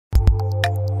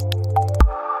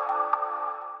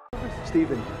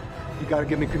Steven, you gotta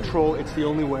give me control. It's the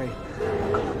only way.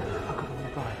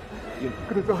 You're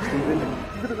gonna die. Steven,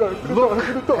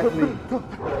 look at me.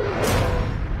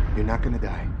 You're not gonna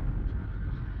die.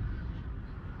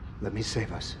 Let me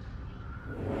save us.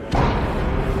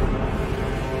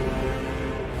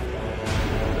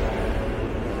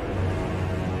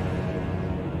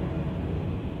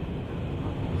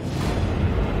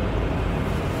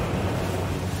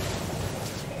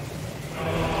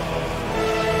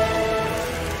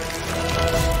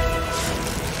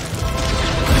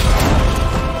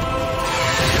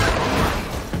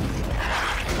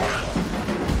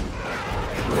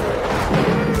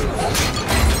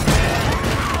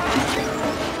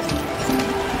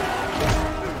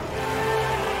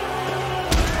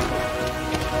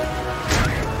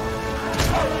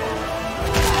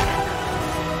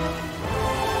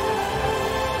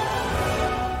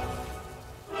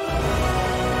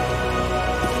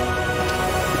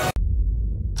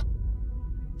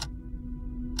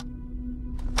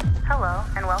 Hello,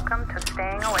 and welcome to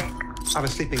Staying Awake. I have a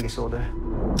sleeping disorder.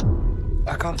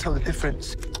 I can't tell the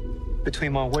difference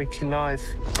between my waking life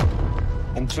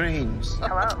and dreams.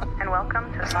 Hello, and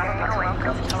welcome to Staying Awake.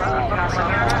 I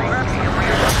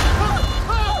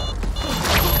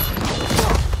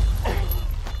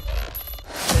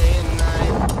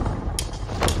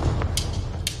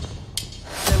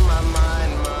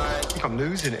think I'm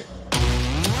losing it.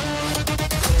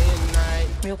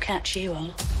 We'll catch you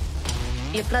on.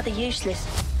 You're bloody useless,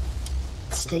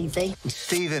 Stevie.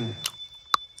 Steven.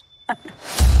 I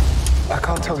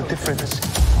can't tell the difference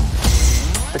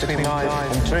between life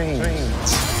and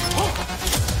dreams.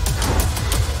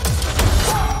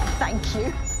 Thank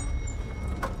you.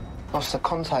 Lost the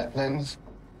contact lens.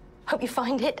 Hope you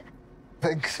find it.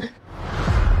 Thanks.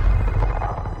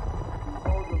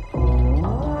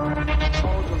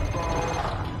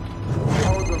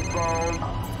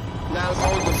 Now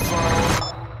hold the phone.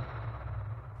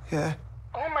 Yeah.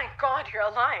 Oh my God, you're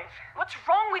alive. What's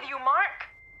wrong with you, Mark?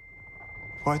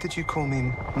 Why did you call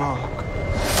me Mark?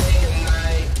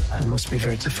 It must be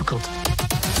very difficult.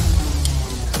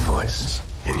 The voice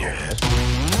in your head.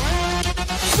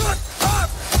 Shut up!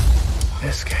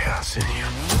 There's chaos in you.